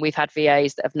good. And we've had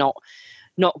VAs that have not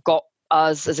got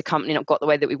us as a company, not got the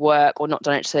way that we work, or not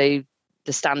done it to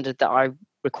the standard that I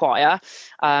require.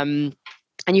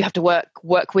 And you have to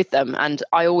work with them. And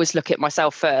I always look at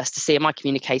myself first to see, am I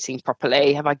communicating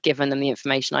properly? Have I given them the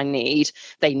information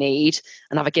they need?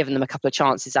 And have I given them a couple of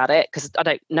chances at it? Because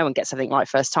no one gets everything right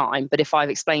first time. But if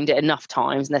I've explained it enough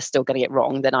times and they're still getting it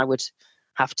wrong, then I would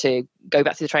have to go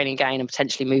back through the training again and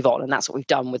potentially move on. And that's what we've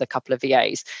done with a couple of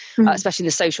VAs, especially in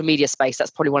the social media space.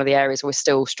 That's probably one of the areas where we're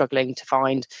still struggling to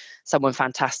find someone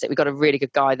fantastic. We've got a really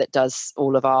good guy that does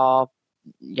all of our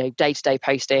day-to-day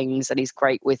postings, and he's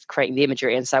great with creating the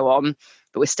imagery and so on,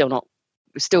 but we still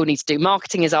need to do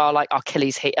marketing is our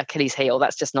Achilles heel.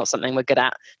 That's just not something we're good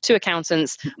at. 2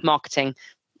 accountants, marketing,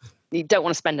 you don't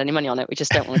want to spend any money on it. We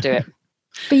just don't want to do it.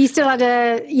 But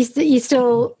you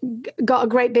still got a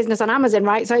great business on Amazon,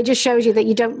 right? So it just shows you that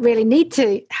you don't really need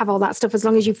to have all that stuff as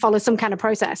long as you follow some kind of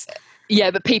process. Yeah,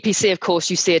 but PPC, of course,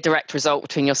 you see a direct result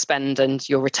between your spend and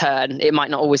your return. It might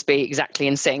not always be exactly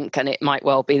in sync, and it might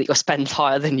well be that your spend's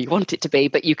higher than you want it to be,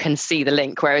 but you can see the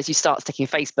link. Whereas you start sticking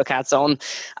Facebook ads on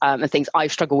and things, I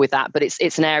struggle with that, but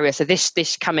it's an area. So this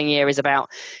coming year is about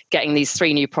getting these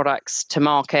 3 new products to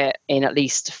market in at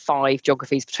least 5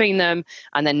 geographies between them.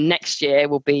 And then next year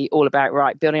will be all about,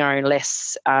 building our own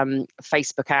lists,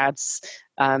 Facebook ads,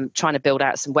 trying to build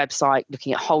out some website,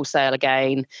 looking at wholesale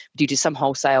again. We do some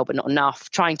wholesale, but not enough.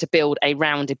 Trying to build a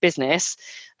rounded business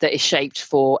that is shaped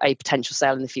for a potential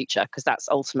sale in the future, because that's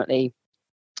ultimately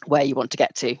where you want to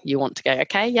get to. You want to go,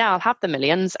 okay, yeah, I'll have the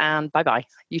millions and bye-bye.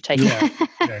 You take it. Yeah,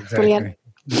 exactly. Brilliant.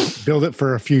 Build it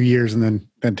for a few years and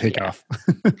then take off.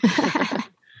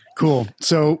 Cool.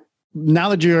 So now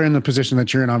that you're in the position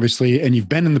that you're in, obviously, and you've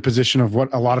been in the position of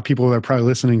what a lot of people that are probably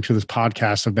listening to this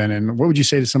podcast have been in, what would you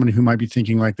say to somebody who might be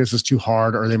thinking like this is too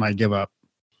hard, or they might give up?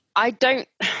 I don't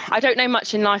know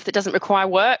much in life that doesn't require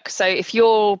work. So if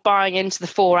you're buying into the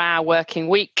 4-hour working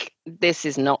week, this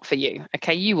is not for you.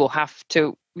 Okay. You'll have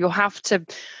to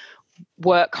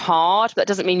work hard. That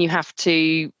doesn't mean you have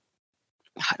to,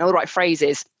 I don't know the right phrase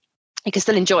is. You can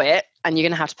still enjoy it, and you're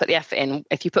going to have to put the effort in.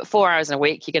 If you put 4 hours in a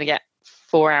week, you're going to get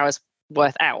 4 hours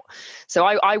worth out. So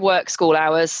I work school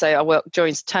hours. So I work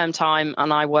during term time,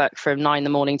 and I work from 9 in the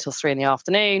morning till 3 in the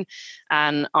afternoon.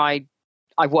 And I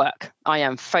work. I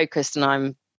am focused and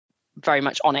I'm very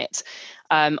much on it.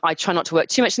 I try not to work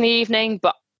too much in the evening,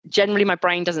 but generally my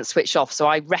brain doesn't switch off. So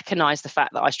I recognize the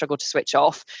fact that I struggle to switch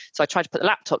off. So I try to put the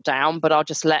laptop down, but I'll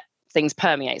just let things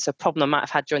permeate. So a problem I might have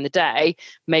had during the day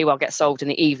may well get solved in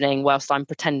the evening whilst I'm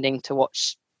pretending to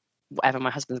watch whatever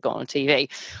my husband's got on TV,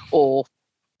 or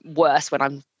worse, when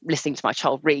I'm listening to my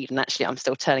child read and actually I'm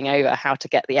still turning over how to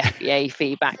get the FBA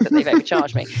feedback that they've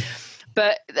overcharged me.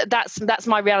 But that's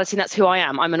my reality, and that's who I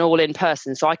am. I'm an all-in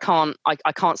person, so I can't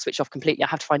switch off completely. I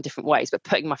have to find different ways. But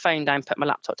putting my phone down, putting my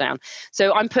laptop down.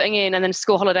 So I'm putting in, and then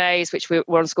school holidays, which we're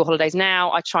on school holidays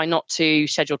now. I try not to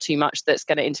schedule too much that's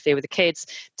going to interfere with the kids.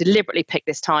 Deliberately pick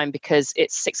this time because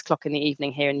it's 6 o'clock in the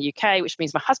evening here in the UK, which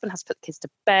means my husband has to put the kids to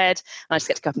bed, and I just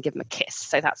get to go up and give them a kiss.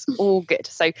 So that's all good.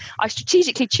 So I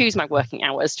strategically choose my working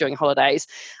hours during holidays,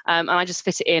 and I just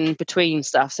fit it in between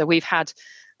stuff. So we've had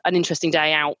an interesting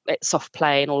day out at soft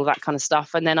play and all of that kind of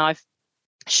stuff. And then I've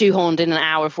shoehorned in an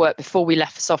hour of work before we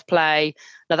left for soft play,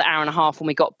 another hour and a half when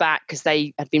we got back, because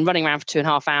they had been running around for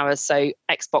 2.5 hours. So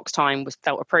Xbox time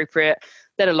felt appropriate.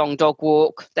 Then a long dog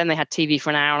walk. Then they had TV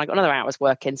for an hour, and I got another hour's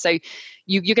work in. So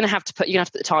you're going to have to put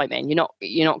the time in.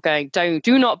 You're not going.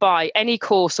 Do not buy any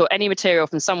course or any material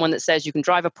from someone that says you can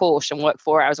drive a Porsche and work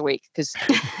 4 hours a week, because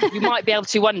you might be able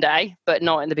to one day, but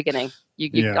not in the beginning.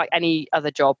 Like any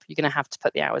other job, you're going to have to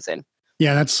put the hours in.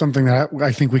 Yeah, that's something that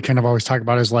I think we kind of always talk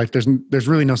about is like there's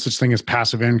really no such thing as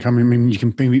passive income. I mean, you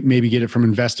can maybe get it from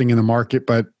investing in the market,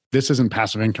 but this isn't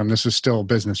passive income. This is still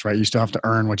business, right? You still have to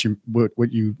earn what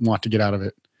you want to get out of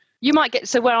it. You might get,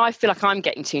 so where I feel like I'm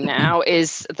getting to now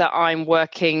is that I'm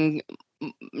working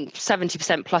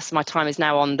 70% plus of my time is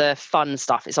now on the fun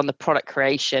stuff. It's on the product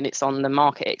creation. It's on the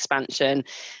market expansion.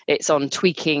 It's on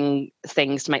tweaking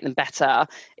things to make them better.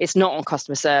 It's not on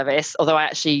customer service, although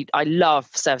I love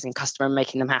servicing customer and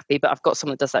making them happy, but I've got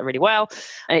someone that does that really well.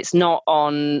 And it's not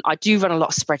on, I do run a lot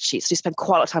of spreadsheets. I do spend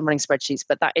quite a lot of time running spreadsheets,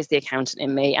 but that is the accountant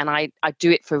in me. And I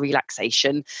do it for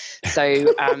relaxation. So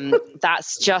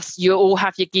that's just, you all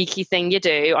have your geeky thing you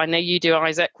do. I know you do,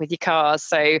 Isaac, with your cars.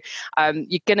 So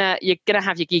you're gonna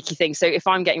have your geeky thing. So if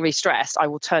I'm getting really stressed, I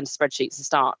will turn to spreadsheets and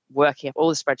start working up all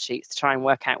the spreadsheets to try and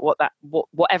work out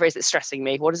whatever it is that's stressing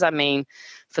me. What does that mean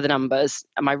for the numbers?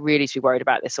 Am I really to be worried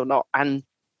about this or not? And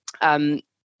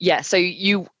so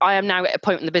I am now at a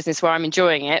point in the business where I'm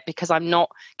enjoying it because I'm not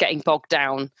getting bogged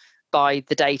down by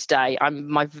the day to day.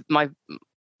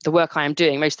 The work I am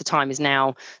doing most of the time is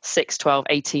now 6, 12,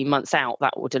 18 months out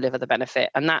that will deliver the benefit.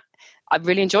 And that I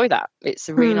really enjoy that. It's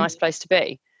a really nice place to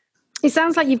be. It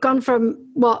sounds like you've gone from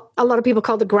what a lot of people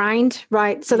call the grind,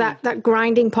 right? So that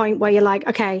grinding point where you're like,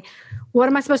 okay, what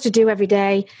am I supposed to do every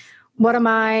day? What am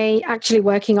I actually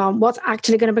working on? What's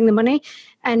actually going to bring the money?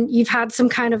 And you've had some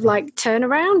kind of like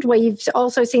turnaround where you've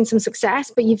also seen some success,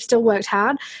 but you've still worked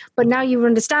hard. But now you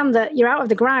understand that you're out of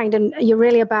the grind and you're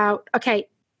really about, okay,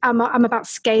 I'm about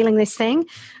scaling this thing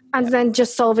and then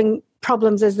just solving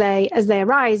problems as they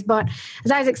arise. But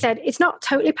as Isaac said, it's not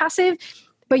totally passive.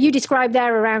 But you described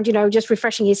there around, just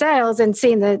refreshing your sales and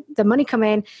seeing the money come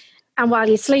in. And while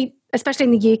you sleep, especially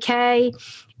in the UK,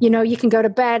 you can go to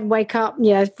bed, wake up,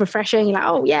 refreshing. You're like,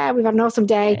 oh, yeah, we've had an awesome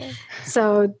day. Yeah.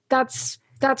 So that's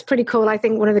pretty cool. I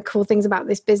think one of the cool things about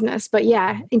this business. But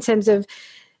yeah, in terms of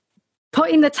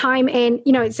putting the time in,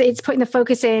 it's putting the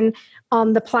focus in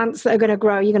on the plants that are going to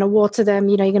grow. You're going to water them,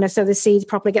 you're going to sow the seeds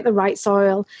properly, get the right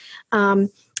soil.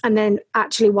 And then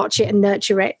actually watch it and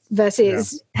nurture it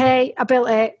versus, hey, I built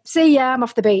it. See ya, I'm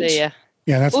off the beach. See ya.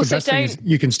 Yeah, that's also the best thing is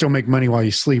you can still make money while you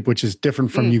sleep, which is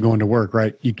different from you going to work,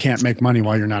 right? You can't make money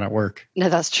while you're not at work. No,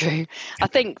 that's true. I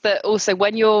think that also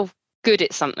when you're good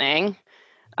at something,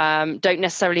 don't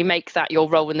necessarily make that your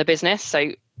role in the business.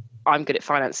 So I'm good at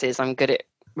finances. I'm good at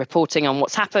reporting on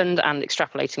what's happened and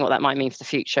extrapolating what that might mean for the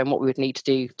future and what we would need to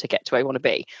do to get to where we want to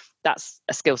be. That's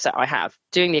a skill set I have.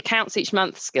 Doing the accounts each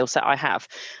month, skill set I have.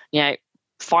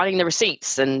 Filing the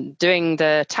receipts and doing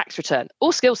the tax return,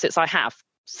 all skill sets I have.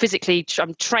 Physically,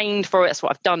 I'm trained for it. That's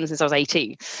what I've done since I was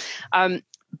 18. And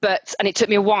it took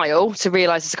me a while to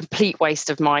realize it's a complete waste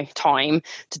of my time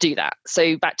to do that. So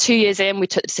about 2 years in, we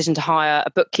took the decision to hire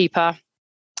a bookkeeper.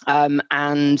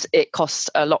 And it cost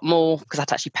a lot more because I had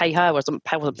to actually pay her. I wasn't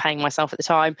paying myself at the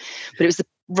time, but it was the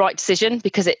right decision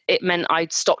because it meant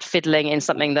I'd stopped fiddling in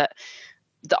something that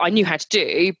I knew how to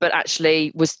do, but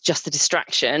actually was just a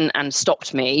distraction and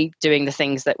stopped me doing the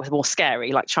things that were more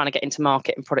scary, like trying to get into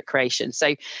market and product creation.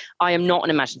 So I am not an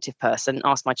imaginative person.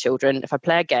 Ask my children if I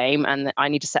play a game and I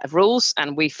need a set of rules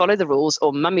and we follow the rules,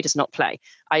 or mummy does not play.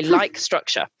 I like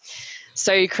structure.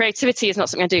 So creativity is not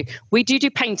something I do. We do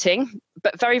painting,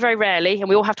 but very, very rarely. And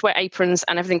we all have to wear aprons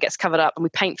and everything gets covered up and we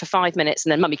paint for 5 minutes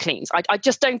and then mummy cleans. I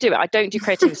just don't do it. I don't do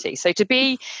creativity. So to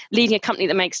be leading a company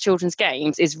that makes children's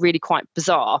games is really quite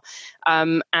bizarre.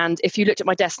 And if you looked at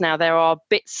my desk now, there are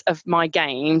bits of my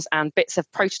games and bits of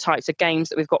prototypes of games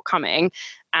that we've got coming.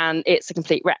 and it's a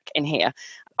complete wreck in here.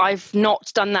 I've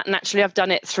not done that naturally. I've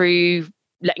done it through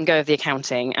letting go of the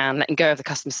accounting and letting go of the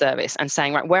customer service and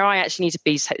saying, right, where I actually need to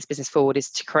be to take this business forward is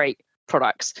to create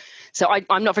products. So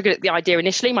I'm not very good at the idea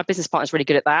initially. My business partner's really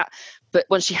good at that. But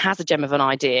once she has a gem of an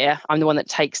idea, I'm the one that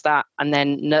takes that and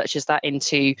then nurtures that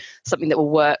into something that will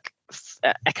work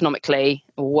economically,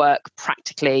 will work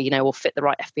practically, will fit the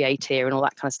right FBA tier and all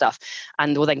that kind of stuff.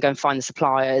 And we'll then go and find the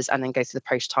suppliers and then go through the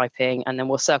prototyping, and then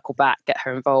we'll circle back, get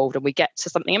her involved, and we get to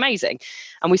something amazing.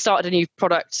 And we started a new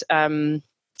product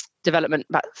development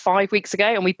about 5 weeks ago,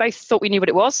 and we both thought we knew what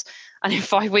it was. And in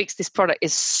 5 weeks, this product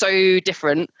is so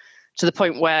different to the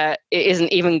point where it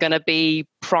isn't even going to be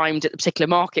primed at the particular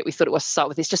market we thought it was to start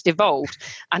with. It's just evolved,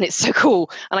 and it's so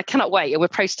cool. And I cannot wait. And we're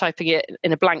prototyping it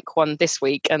in a blank one this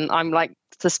week. And I'm like,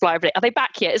 to the supplier, are they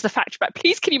back yet? Is the factory back?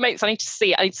 Please, can you make this? I need to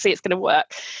see it. I need to see it's going to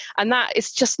work. And that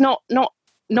is just not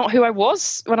who I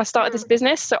was when I started this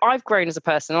business. So I've grown as a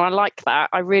person, and I like that.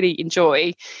 I really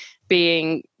enjoy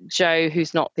being Joe,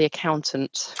 who's not the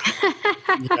accountant.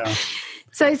 Yeah.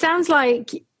 So it sounds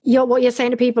like what you're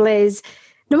saying to people is,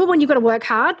 number one, you've got to work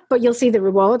hard, but you'll see the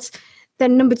rewards.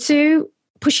 Then number two,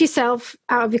 push yourself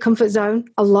out of your comfort zone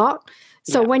a lot.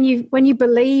 So when you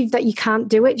believe that you can't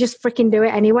do it, just freaking do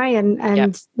it anyway, and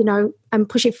and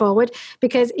push it forward.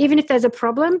 Because even if there's a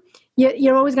problem,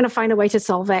 you're always going to find a way to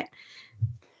solve it.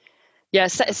 Yeah,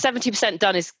 70%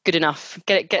 done is good enough.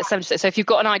 Get 70%. So if you've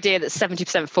got an idea that's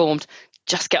 70% formed,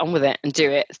 just get on with it and do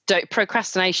it.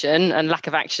 Procrastination and lack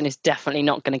of action is definitely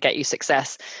not going to get you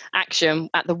success. Action,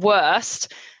 at the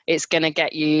worst, it's going to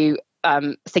get you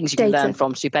things you can learn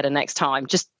from to do better next time.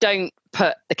 Just don't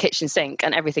put the kitchen sink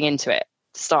and everything into it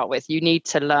to start with. You need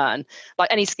to learn,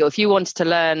 like any skill. If you wanted to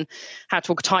learn how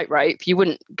to walk a tightrope, you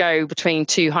wouldn't go between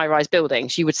two high-rise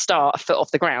buildings. You would start a foot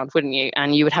off the ground, wouldn't you?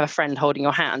 And you would have a friend holding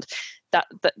your hand.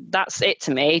 That's it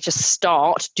to me. Just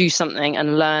start, do something,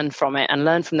 and learn from it, and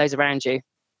learn from those around you.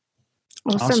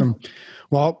 Awesome.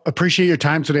 Well, appreciate your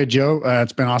time today, Joe.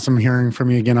 It's been awesome hearing from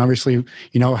you again. Obviously,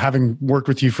 having worked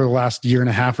with you for the last year and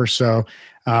a half or so,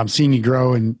 seeing you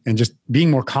grow and just being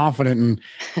more confident. And,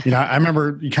 I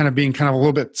remember you being a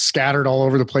little bit scattered all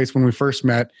over the place when we first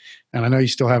met. And I know you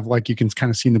still have, you can kind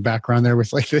of see in the background there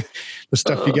with the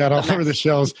stuff you got all over the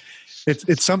shelves.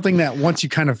 It's something that once you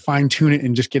kind of fine tune it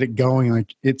and just get it going,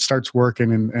 it starts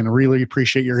working. And I really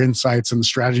appreciate your insights and the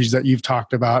strategies that you've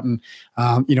talked about. And,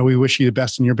 we wish you the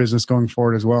best in your business going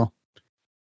forward as well.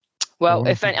 Well,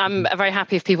 I'm very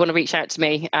happy if people want to reach out to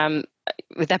me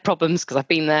with their problems, because I've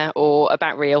been there, or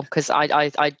about Real, because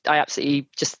I absolutely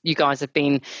you guys have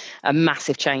been a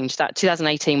massive change. That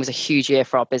 2018 was a huge year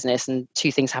for our business, and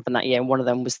two things happened that year, and one of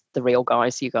them was the Real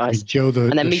guys, you guys. Joe,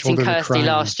 and then meeting Kirsty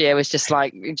last year was just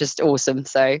awesome.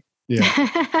 So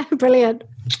yeah, brilliant.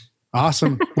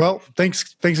 Awesome. Well,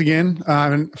 thanks again.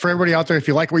 And for everybody out there, if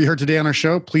you like what you heard today on our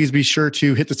show, please be sure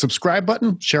to hit the subscribe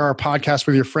button, share our podcast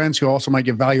with your friends who also might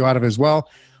get value out of it as well.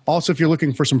 Also, if you're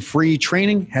looking for some free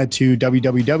training, head to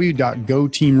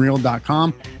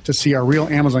www.goteamreal.com to see our Real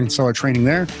Amazon seller training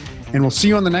there. And we'll see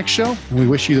you on the next show. And we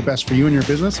wish you the best for you and your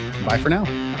business. Bye for now.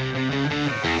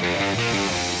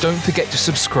 Don't forget to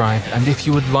subscribe. And if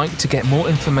you would like to get more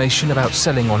information about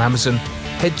selling on Amazon,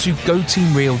 head to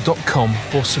goteamreal.com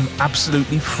for some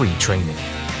absolutely free training.